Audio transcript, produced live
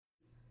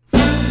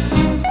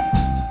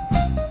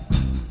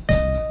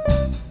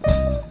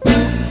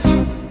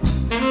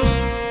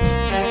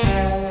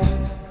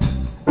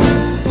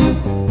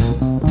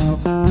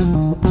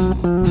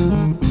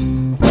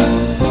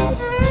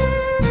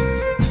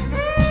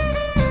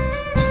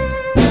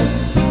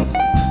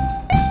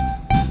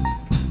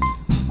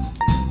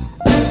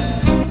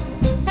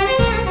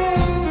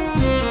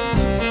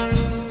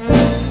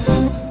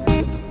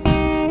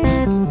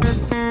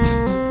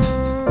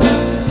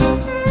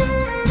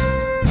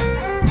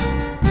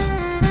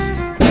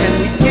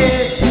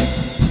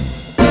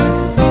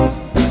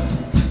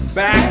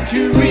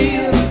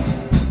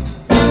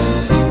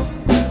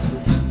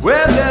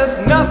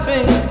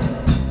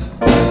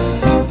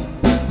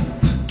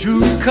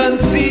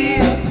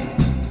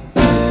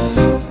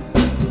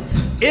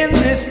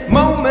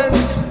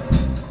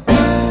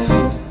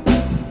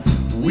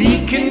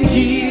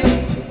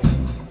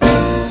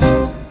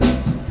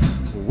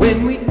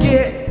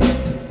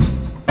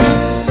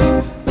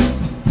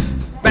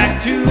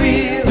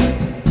real.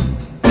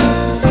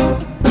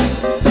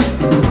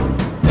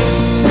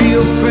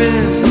 Real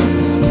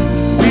friends,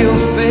 real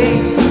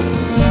face,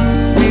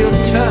 real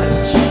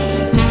touch,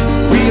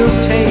 real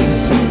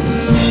taste,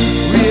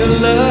 real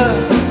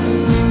love,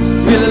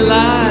 real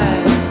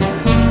alive,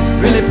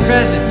 really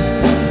present,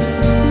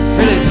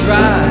 really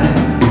thrive.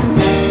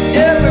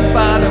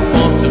 Everybody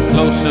wants a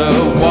closer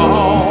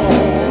walk.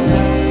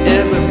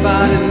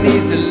 Everybody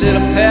needs a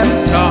little pep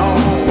talk.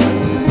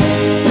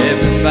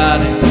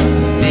 Everybody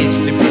needs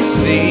to be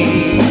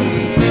seen,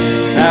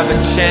 have a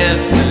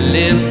chance to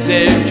live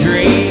their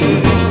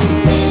dream.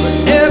 But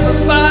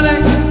everybody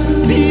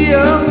be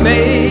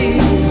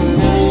amazed.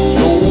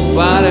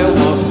 Nobody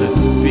wants to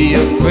be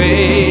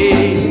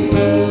afraid.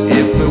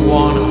 If we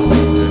wanna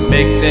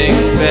make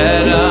things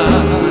better,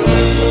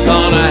 we're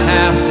gonna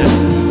have to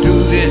do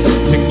this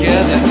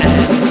together and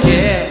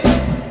get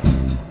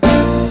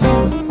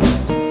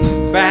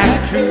back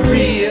to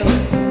real.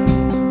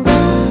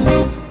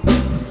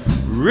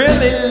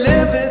 Really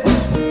live it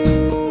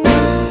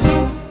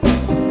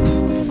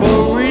for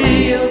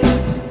real.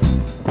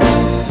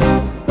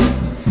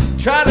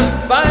 Try to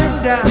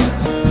find out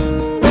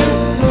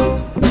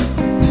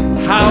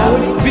how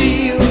it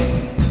feels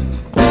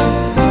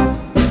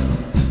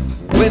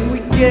when we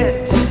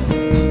get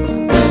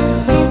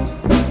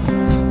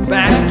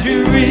back to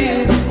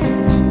real.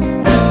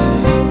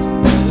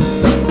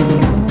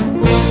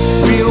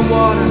 Real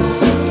water,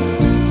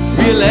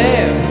 real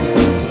air,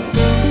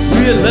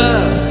 real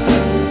love,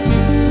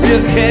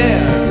 real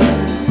care,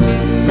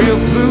 real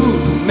food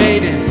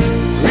made in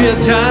real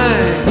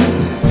time,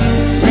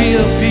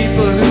 real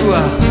people who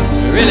are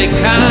really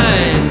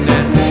kind.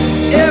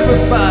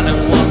 Everybody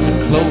wants a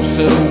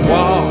closer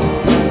walk.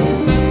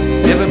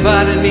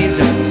 Everybody needs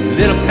a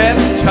little pep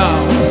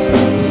talk.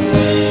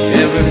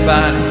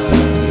 Everybody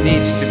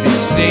needs to be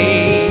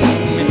seen,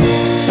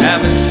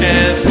 have a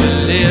chance to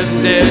live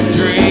their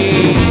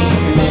dream.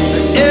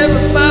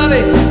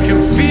 Everybody can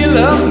feel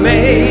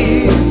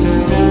amazed.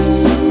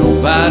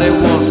 Nobody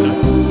wants to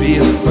be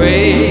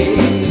afraid.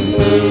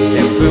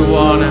 If we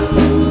wanna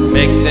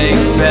make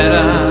things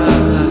better,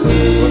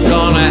 we're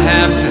gonna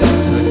have to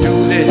do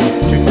this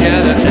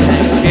together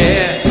and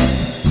get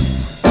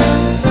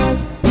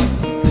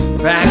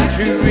back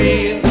to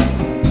real.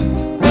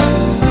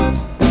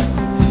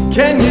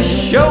 Can you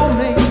show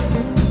me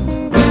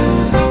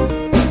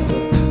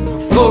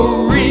for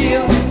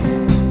real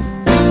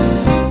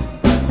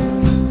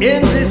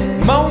in this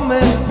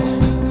moment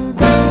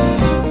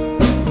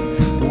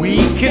we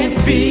can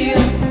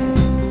feel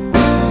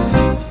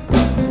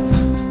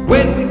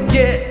when we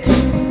get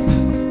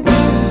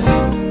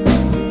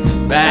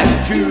back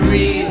to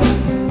real?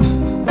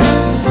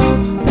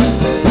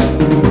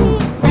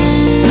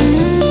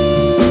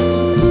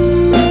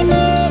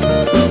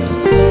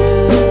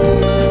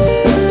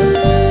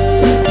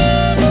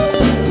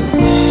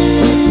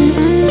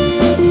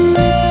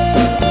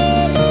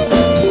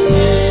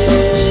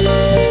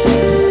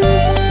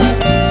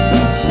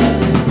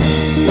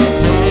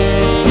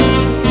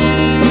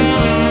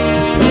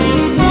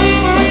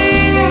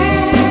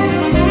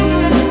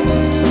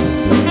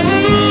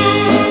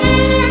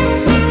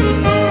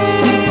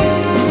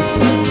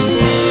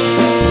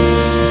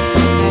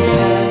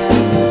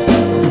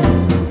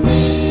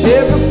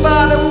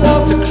 Everybody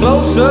wants a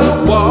closer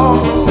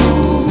walk.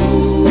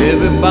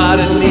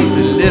 Everybody needs a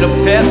little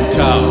pep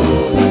talk.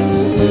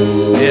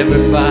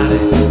 Everybody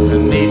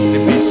needs to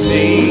be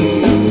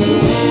seen,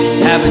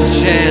 have a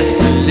chance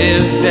to